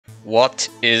What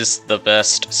is the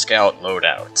best scout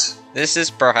loadout? This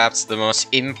is perhaps the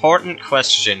most important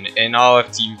question in all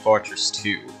of Team Fortress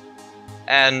 2.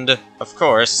 And, of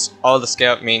course, all the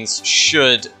scout mains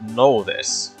should know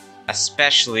this.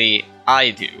 Especially I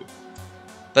do.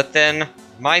 But then,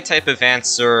 my type of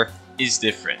answer is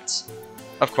different.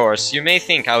 Of course, you may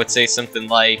think I would say something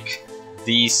like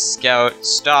the scout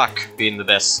stock being the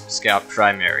best scout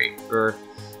primary, or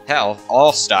hell,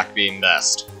 all stock being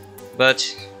best. But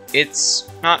it's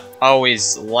not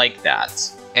always like that.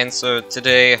 And so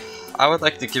today, I would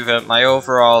like to give out my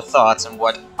overall thoughts on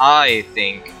what I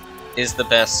think is the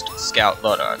best scout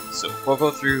loadout. So we'll go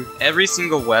through every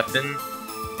single weapon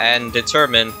and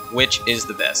determine which is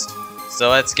the best. So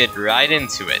let's get right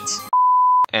into it.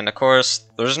 And of course,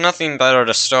 there's nothing better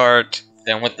to start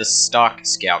than with the stock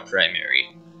scout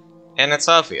primary. And it's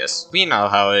obvious, we know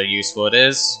how useful it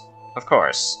is, of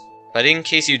course. But in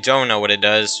case you don't know what it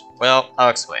does, well, I'll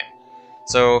explain.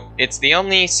 So, it's the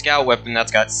only scout weapon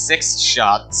that's got 6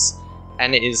 shots,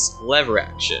 and it is lever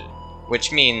action,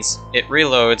 which means it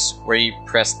reloads where you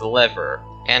press the lever.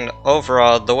 And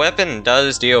overall, the weapon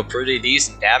does deal pretty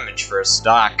decent damage for a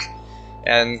stock.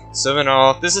 And so in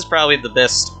all, this is probably the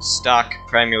best stock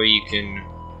primary you can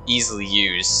easily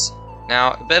use.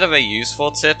 Now, a bit of a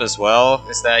useful tip as well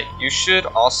is that you should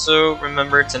also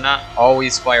remember to not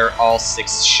always fire all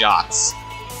 6 shots.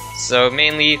 So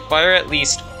mainly, fire at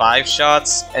least 5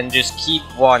 shots and just keep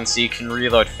 1 so you can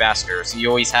reload faster, so you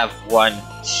always have 1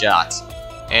 shot.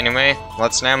 Anyway,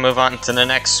 let's now move on to the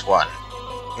next one.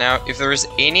 Now, if there's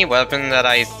any weapon that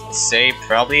I say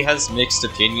probably has mixed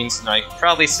opinions, then I'd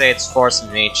probably say it's Force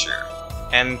of Nature.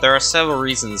 And there are several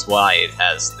reasons why it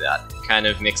has that kind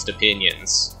of mixed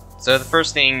opinions. So the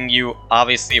first thing you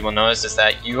obviously will notice is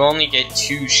that you only get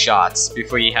 2 shots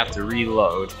before you have to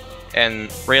reload.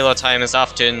 And reload time is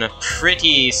often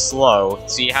pretty slow,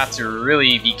 so you have to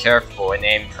really be careful and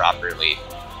aim properly.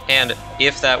 And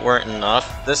if that weren't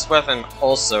enough, this weapon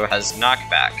also has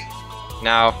knockback.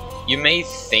 Now, you may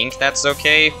think that's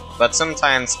okay, but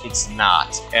sometimes it's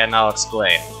not, and I'll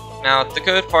explain. Now, the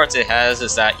good part it has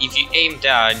is that if you aim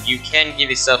down, you can give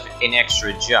yourself an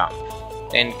extra jump.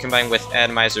 And combined with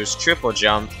Atomizer's triple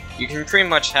jump, you can pretty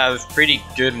much have pretty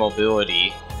good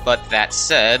mobility. But that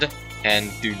said,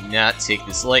 and do not take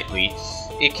this lightly,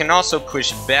 it can also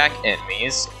push back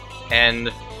enemies, and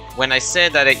when I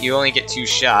said that you only get 2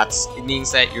 shots, it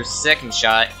means that your second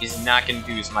shot is not going to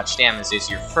do as much damage as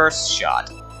your first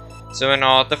shot. So in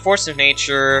all, the Force of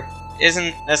Nature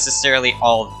isn't necessarily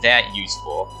all that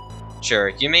useful. Sure,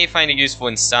 you may find it useful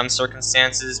in some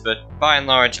circumstances, but by and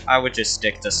large, I would just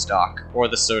stick to stock, or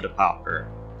the soda popper.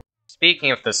 Speaking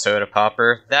of the soda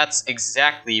popper, that's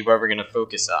exactly what we're going to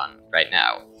focus on right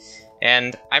now.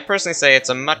 And I personally say it's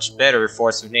a much better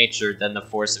Force of Nature than the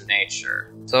Force of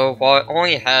Nature. So while it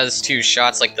only has 2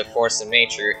 shots like the Force of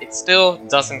Nature, it still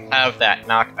doesn't have that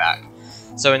knockback.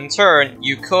 So in turn,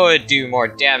 you could do more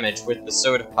damage with the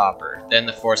soda popper than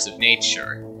the Force of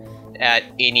Nature at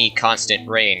any constant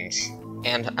range.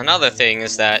 And another thing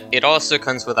is that it also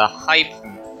comes with a hype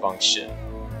function,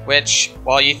 which,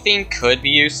 while you think could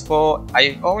be useful,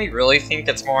 I only really think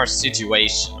it's more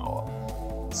situational.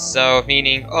 So,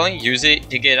 meaning, only use it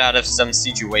to get out of some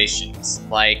situations,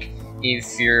 like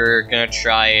if you're gonna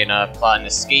try and plot an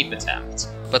escape attempt.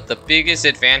 But the biggest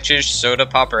advantage Soda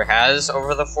Popper has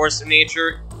over the Force of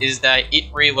Nature is that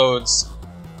it reloads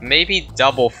maybe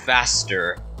double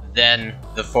faster than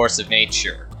the Force of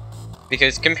Nature.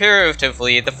 Because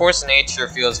comparatively, the Force of Nature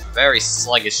feels very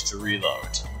sluggish to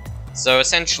reload. So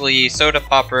essentially, Soda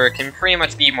Popper can pretty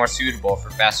much be more suitable for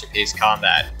faster paced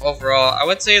combat. Overall, I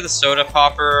would say the Soda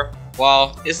Popper,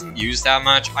 while it isn't used that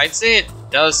much, I'd say it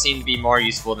does seem to be more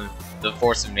useful than the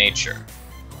Force of Nature.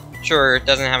 Sure, it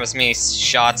doesn't have as many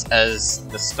shots as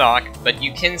the stock, but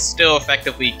you can still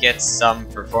effectively get some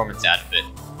performance out of it.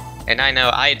 And I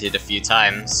know I did a few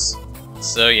times.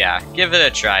 So yeah, give it a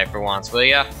try for once, will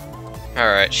ya?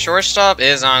 Alright, Shortstop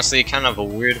is honestly kind of a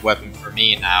weird weapon for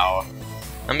me now.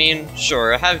 I mean,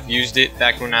 sure, I have used it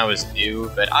back when I was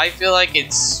new, but I feel like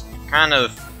it's kind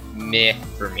of meh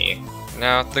for me.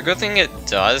 Now, the good thing it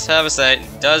does have is that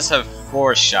it does have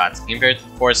 4 shots, compared to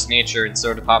Force Nature and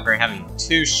Soda Popper having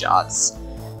 2 shots.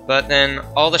 But then,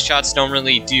 all the shots don't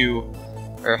really do,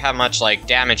 or have much like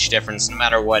damage difference no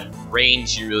matter what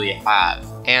range you really have.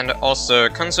 And also,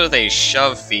 it comes with a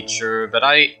shove feature, but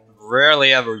I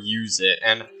rarely ever use it,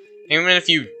 and even if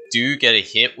you do get a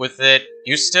hit with it,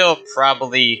 you still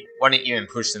probably wouldn't even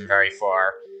push them very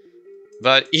far.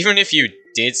 But even if you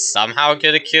did somehow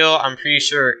get a kill, I'm pretty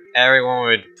sure everyone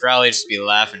would probably just be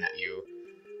laughing at you.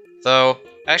 Though,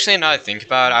 actually now that I think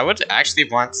about it, I would actually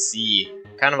want to see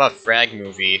kind of a frag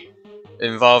movie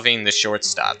involving the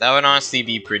shortstop. That would honestly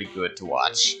be pretty good to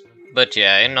watch. But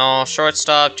yeah, in all,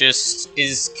 shortstop just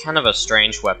is kind of a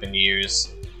strange weapon to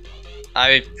use.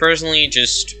 I personally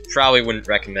just probably wouldn't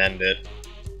recommend it.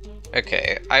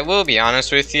 Okay, I will be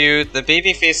honest with you, the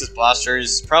Babyface's Blaster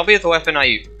is probably the weapon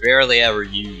I barely ever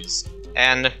use,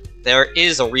 and there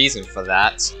is a reason for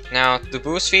that. Now, the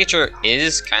boost feature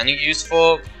is kind of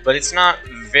useful, but it's not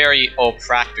very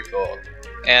all-practical,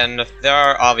 and there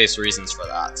are obvious reasons for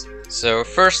that. So,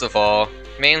 first of all,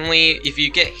 mainly, if you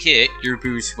get hit, your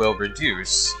boost will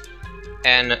reduce.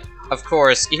 And, of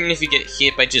course, even if you get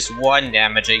hit by just 1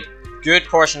 damage, a good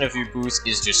portion of your boost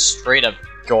is just straight up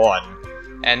gone.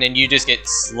 And then you just get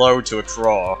slowed to a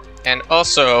crawl. And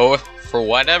also, for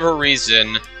whatever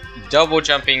reason, double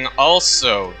jumping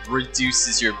also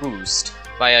reduces your boost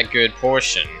by a good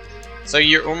portion. So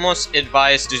you're almost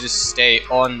advised to just stay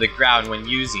on the ground when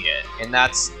using it, and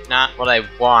that's not what I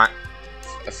want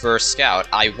for Scout.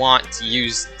 I want to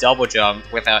use double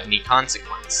jump without any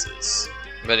consequences.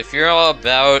 But if you're all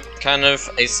about kind of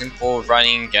a simple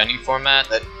running gunning format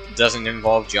that doesn't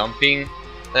involve jumping,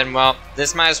 then well,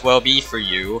 this might as well be for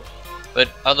you. But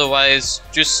otherwise,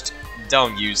 just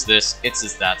don't use this, it's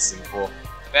just that simple.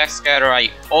 Backscatter I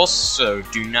also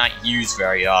do not use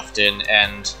very often,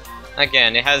 and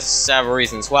again, it has several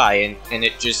reasons why, and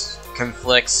it just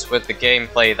conflicts with the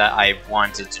gameplay that I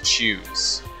wanted to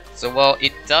choose. So while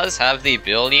it does have the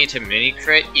ability to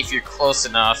mini-crit if you're close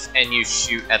enough and you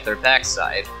shoot at their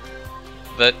backside,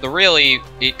 but really,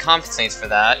 it compensates for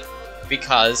that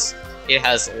because it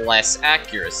has less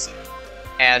accuracy.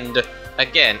 And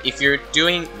again, if you're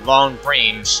doing long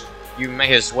range, you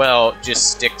may as well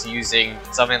just stick to using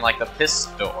something like a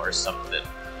pistol or something.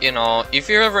 You know, if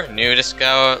you're ever new to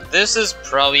Scout, this is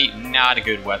probably not a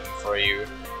good weapon for you,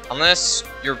 unless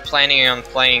you're planning on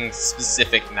playing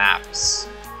specific maps.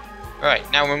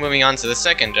 Alright, now we're moving on to the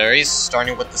secondaries,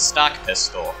 starting with the stock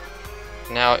pistol.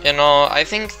 Now, in all, I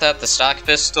think that the stock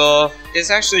pistol is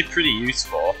actually pretty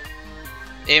useful,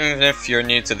 even if you're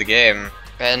new to the game.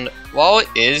 And while it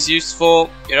is useful,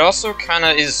 it also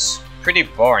kinda is pretty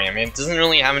boring. I mean, it doesn't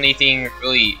really have anything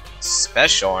really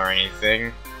special or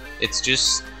anything. It's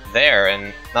just there,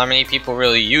 and not many people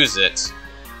really use it.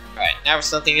 Alright, now for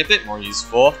something a bit more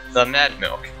useful, the Mad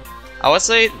Milk. I would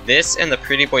say this and the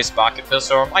Pretty Boy's Pocket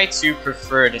Pistol are my two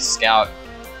preferred Scout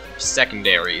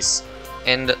secondaries.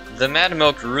 And the Mad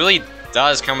Milk really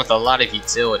does come with a lot of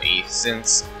utility,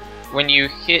 since when you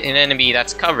hit an enemy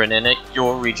that's covered in it,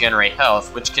 you'll regenerate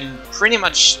health, which can pretty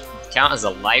much count as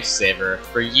a lifesaver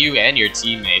for you and your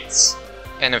teammates.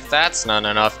 And if that's not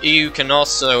enough, you can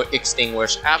also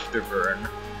extinguish Afterburn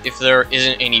if there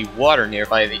isn't any water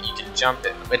nearby that you can jump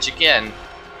in, which again,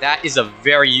 that is a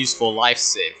very useful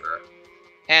lifesaver.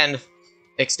 And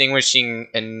extinguishing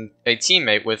a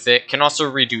teammate with it can also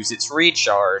reduce its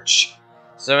recharge.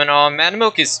 So in all, Mad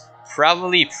Milk is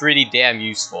probably pretty damn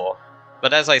useful.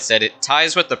 But as I said, it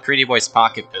ties with the Pretty Boy's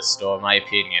Pocket Pistol, in my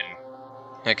opinion.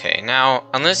 Okay, now,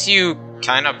 unless you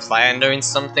kinda plan doing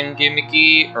something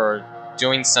gimmicky, or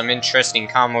doing some interesting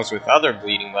combos with other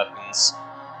bleeding weapons,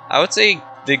 I would say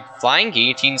the Flying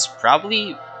Guillotine's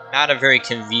probably not a very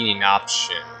convenient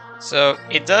option. So,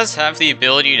 it does have the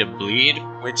ability to bleed,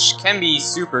 which can be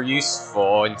super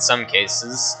useful in some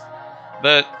cases,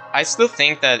 but I still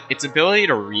think that its ability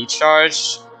to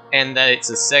recharge, and that it's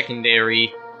a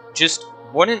secondary, just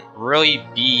wouldn't really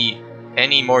be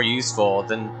any more useful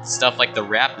than stuff like the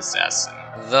Rap Assassin.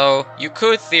 Though, you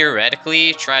could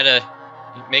theoretically try to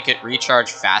make it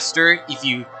recharge faster if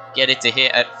you get it to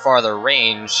hit at farther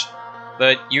range,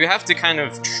 but you have to kind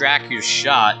of track your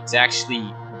shot to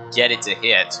actually get it to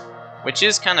hit, which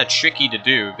is kind of tricky to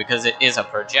do because it is a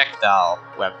projectile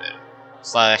weapon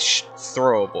slash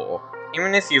throwable.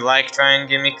 Even if you like trying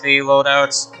gimmicky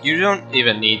loadouts, you don't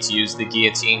even need to use the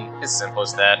guillotine, as simple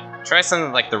as that. Try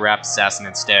something like the Rap Assassin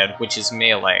instead, which is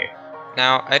melee.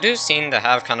 Now, I do seem to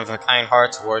have kind of a kind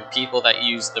heart toward people that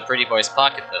use the Pretty Boy's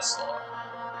Pocket Pistol.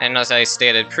 And as I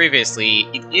stated previously,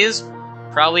 it is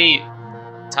probably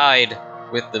tied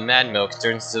with the Mad Milk in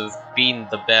terms of being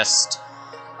the best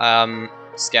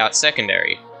Scout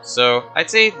secondary. So, I'd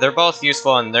say they're both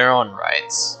useful in their own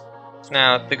rights.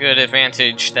 Now, the good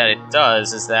advantage that it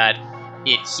does is that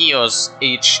it heals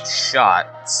each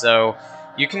shot, so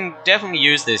you can definitely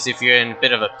use this if you're in a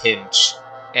bit of a pinch,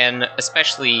 and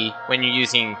especially when you're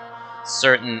using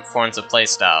certain forms of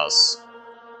playstyles.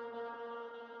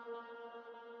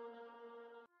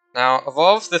 Now, of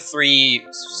all of the three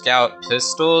Scout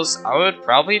pistols, I would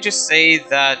probably just say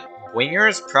that Winger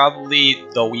is probably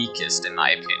the weakest in my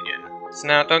opinion. So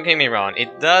now, don't get me wrong,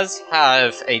 it does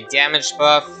have a damage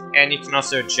buff, and you can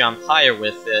also jump higher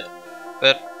with it,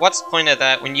 but what's the point of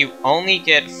that when you only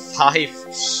get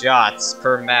 5 shots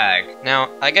per mag? Now,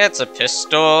 I get it's a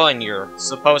pistol, and you're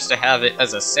supposed to have it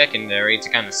as a secondary to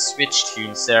kind of switch to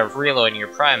instead of reloading your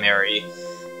primary,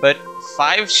 but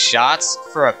 5 shots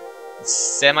for a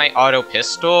semi-auto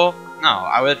pistol? No,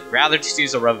 I would rather just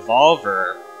use a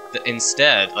revolver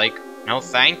instead. Like, no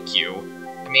thank you.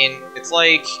 I mean, it's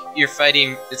like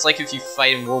if you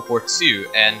fight in World War II,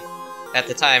 and at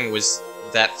the time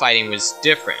that fighting was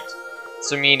different.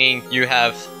 So meaning you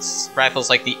have rifles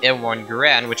like the M1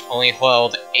 Garand, which only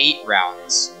held 8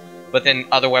 rounds, but then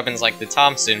other weapons like the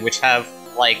Thompson, which have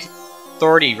like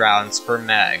 30 rounds per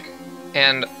mag.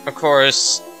 And of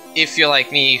course, if you're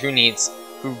like me,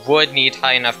 who would need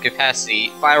high enough capacity,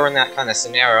 if I were in that kind of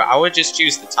scenario, I would just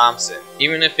choose the Thompson,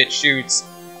 even if it shoots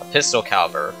a pistol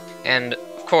caliber. And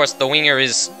of course, the Winger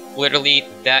is literally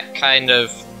that kind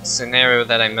of scenario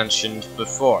that I mentioned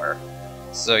before.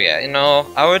 So yeah, you know,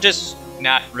 I would just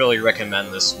not really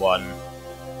recommend this one.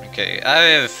 Okay,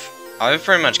 I've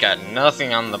pretty much got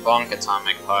nothing on the Bonk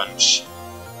Atomic Punch.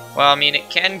 Well, I mean, it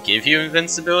can give you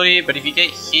invincibility, but if you get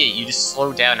hit, you just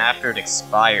slow down after it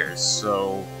expires,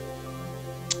 so...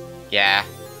 yeah,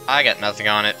 I got nothing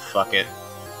on it, fuck it.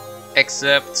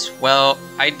 Except, well,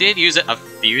 I did use it a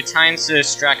few times to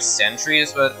distract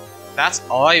sentries, but that's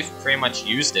all I've pretty much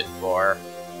used it for.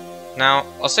 Now,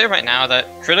 I'll say right now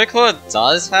that Critical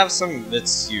does have some of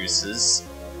its uses.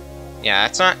 Yeah,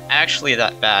 it's not actually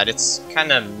that bad, it's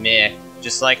kinda meh,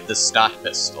 just like the stock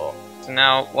pistol. So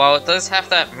now, while it does have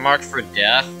that mark for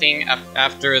death thing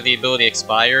after the ability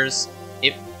expires,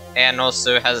 and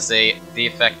also has the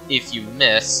effect if you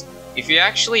miss, if you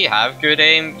actually have good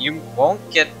aim, you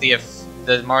won't get the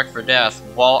mark for death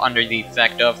while under the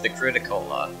effect of the Critical.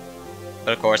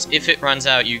 But of course, if it runs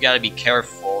out, you gotta be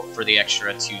careful for the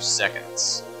extra 2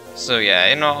 seconds. So yeah,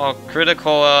 in all,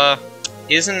 Critical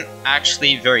isn't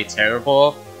actually very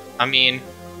terrible. I mean,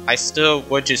 I still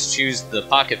would just choose the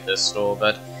pocket pistol,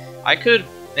 but I could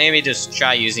maybe just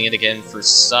try using it again for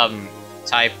some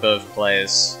type of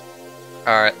plays.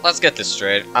 Alright, let's get this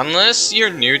straight. Unless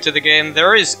you're new to the game,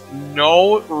 there is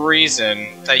no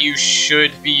reason that you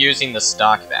should be using the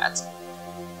stock bat.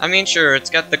 I mean, sure, it's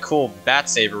got the cool Bat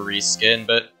Saber reskin,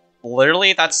 but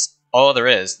literally that's all there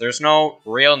is. There's no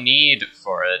real need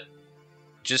for it.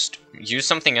 Just use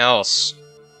something else.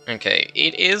 Okay,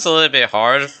 it is a little bit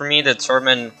hard for me to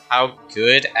determine how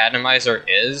good Atomizer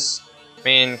is. I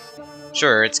mean,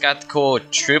 sure, it's got the cool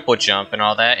triple jump and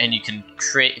all that, and you can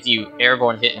crit if you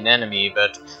airborne hit an enemy,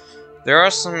 but there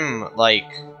are some,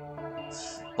 like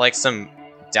some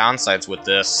downsides with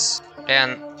this.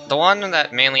 And the one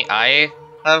that mainly I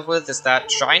have with is that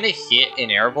trying to hit an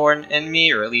airborne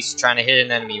enemy, or at least trying to hit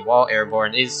an enemy while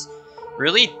airborne, is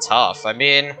really tough. I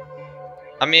mean,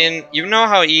 you know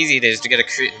how easy it is to get a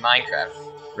crit in Minecraft,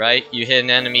 right? You hit an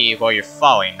enemy while you're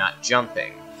falling, not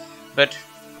jumping. But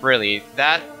really,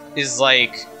 that is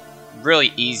like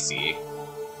really easy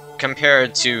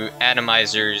compared to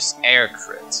Atomizer's air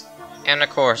crit. And of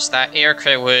course, that air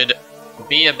crit would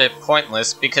be a bit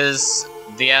pointless because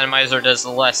the Atomizer does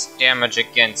less damage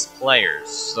against players.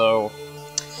 So,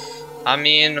 I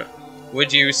mean,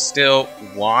 would you still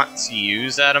want to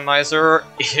use Atomizer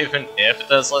even if it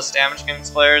does less damage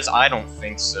against players? I don't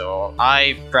think so.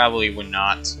 I probably would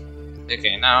not.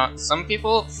 Okay, now, some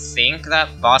people think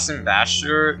that Boss and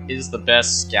Basher is the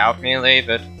best scout melee,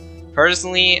 but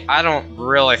personally, I don't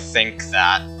really think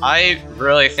that. I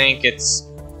really think it's,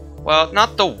 well,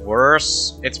 not the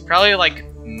worst. It's probably like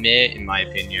mid in my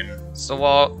opinion. So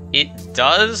while it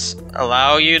does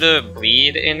allow you to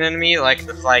bleed an enemy, like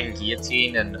the Flying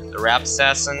Guillotine and the Rap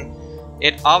Assassin,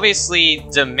 it obviously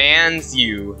demands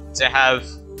you to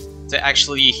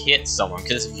actually hit someone,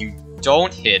 because if you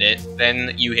don't hit it,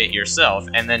 then you hit yourself,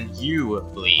 and then you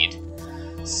bleed.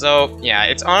 So, yeah,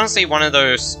 it's honestly one of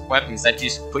those weapons that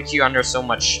just put you under so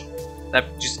much, that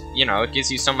just, you know, it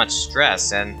gives you so much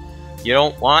stress, and you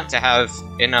don't want to have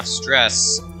enough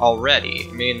stress already.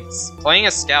 I mean, playing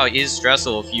a scout is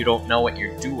stressful if you don't know what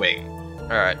you're doing.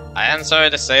 Alright, I am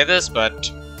sorry to say this, but,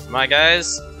 my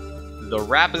guys, the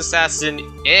Rap Assassin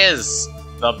is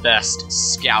the best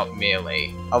scout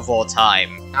melee of all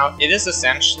time. Now, it is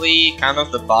essentially kind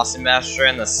of the Boss and Basher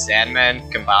and the Sandman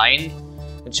combined,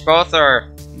 which both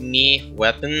are neat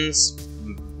weapons,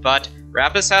 but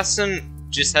Rap Assassin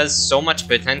just has so much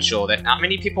potential that not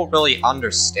many people really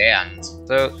understand.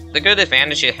 So, the good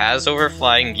advantage it has over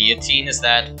Flying Guillotine is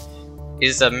that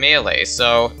it's a melee,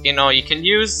 so, you know, you can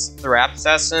use the Rap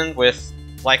Assassin with,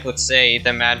 like, let's say,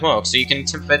 the Mad Moke, so you can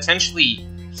potentially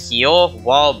heal,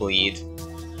 wall bleed.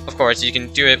 Of course, you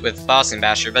can do it with Boss and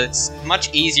Basher, but it's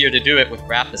much easier to do it with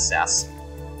Rap Assassin.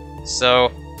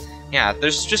 So, yeah,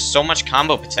 there's just so much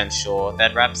combo potential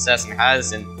that Rap Assassin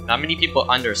has, and not many people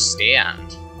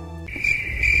understand.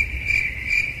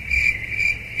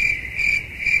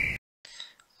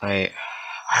 I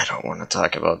don't want to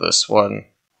talk about this one,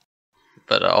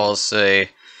 but I'll say,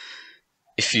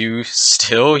 if you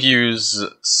still use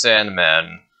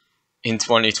Sandman in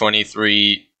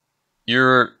 2023,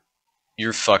 you're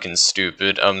fucking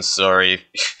stupid. I'm sorry.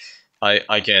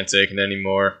 I can't take it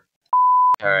anymore.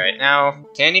 Alright, now,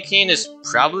 Candy Cane is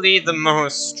probably the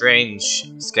most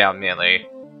strange scout melee.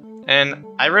 And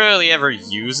I rarely ever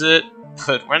use it,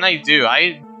 but when I do,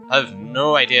 I have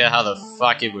no idea how the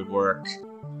fuck it would work.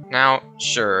 Now,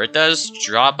 sure, it does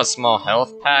drop a small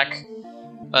health pack,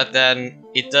 but then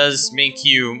it does make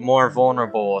you more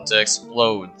vulnerable to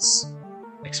explodes.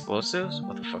 Explosives?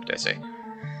 What the fuck did I say?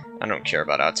 I don't care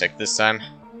about outtake this time.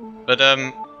 But,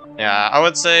 yeah, I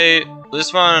would say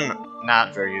this one,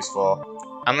 not very useful.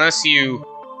 Unless you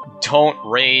don't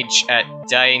rage at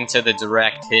dying to the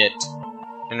direct hit.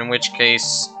 In which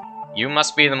case, you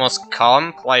must be the most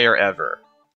calm player ever.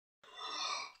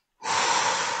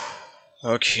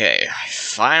 Okay, I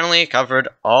finally covered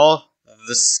all of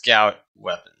the scout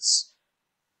weapons.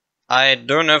 I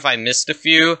don't know if I missed a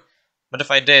few, but if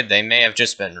I did, they may have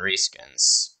just been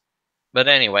reskins. But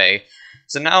anyway,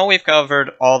 so now we've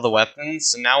covered all the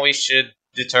weapons, and now we should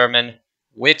determine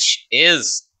which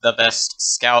is the best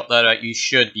scout loadout you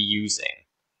should be using.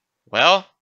 Well,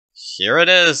 here it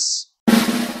is.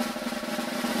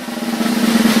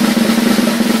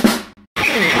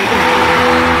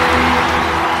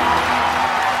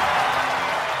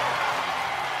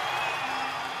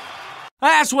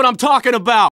 That's what I'm talking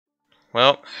about!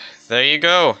 Well, there you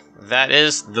go. That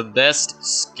is the best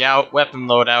scout weapon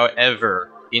loadout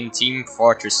ever in Team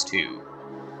Fortress 2.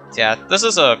 Yeah, this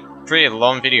is a pretty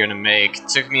long video to make. It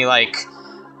took me like,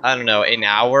 I don't know, an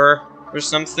hour or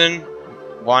something?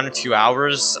 1 or 2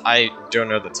 hours? I don't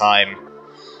know the time.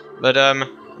 But,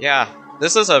 yeah,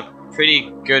 this is a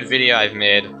pretty good video I've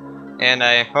made. And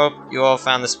I hope you all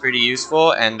found this pretty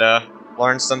useful and,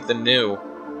 learned something new.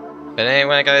 But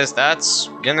anyway, guys, that's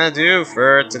gonna do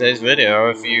for today's video.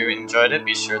 If you enjoyed it,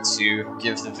 be sure to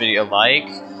give the video a like.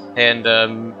 And,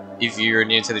 if you're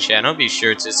new to the channel, be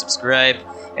sure to subscribe.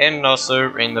 And also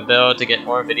ring the bell to get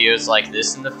more videos like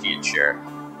this in the future.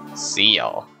 See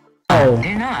y'all. Oh,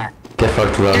 they're not. Get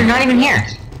fucked, bro. They're not even here.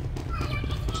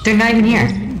 They're not even here.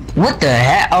 What the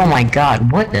heck? Oh my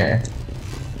god, what the?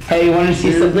 Hey, you wanna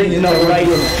see something? No, right. Are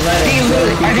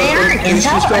they in our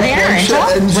intel? Are they in our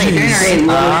intel? Wait, they're in our intel. You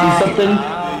wanna see something?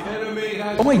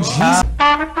 Oh my jeez.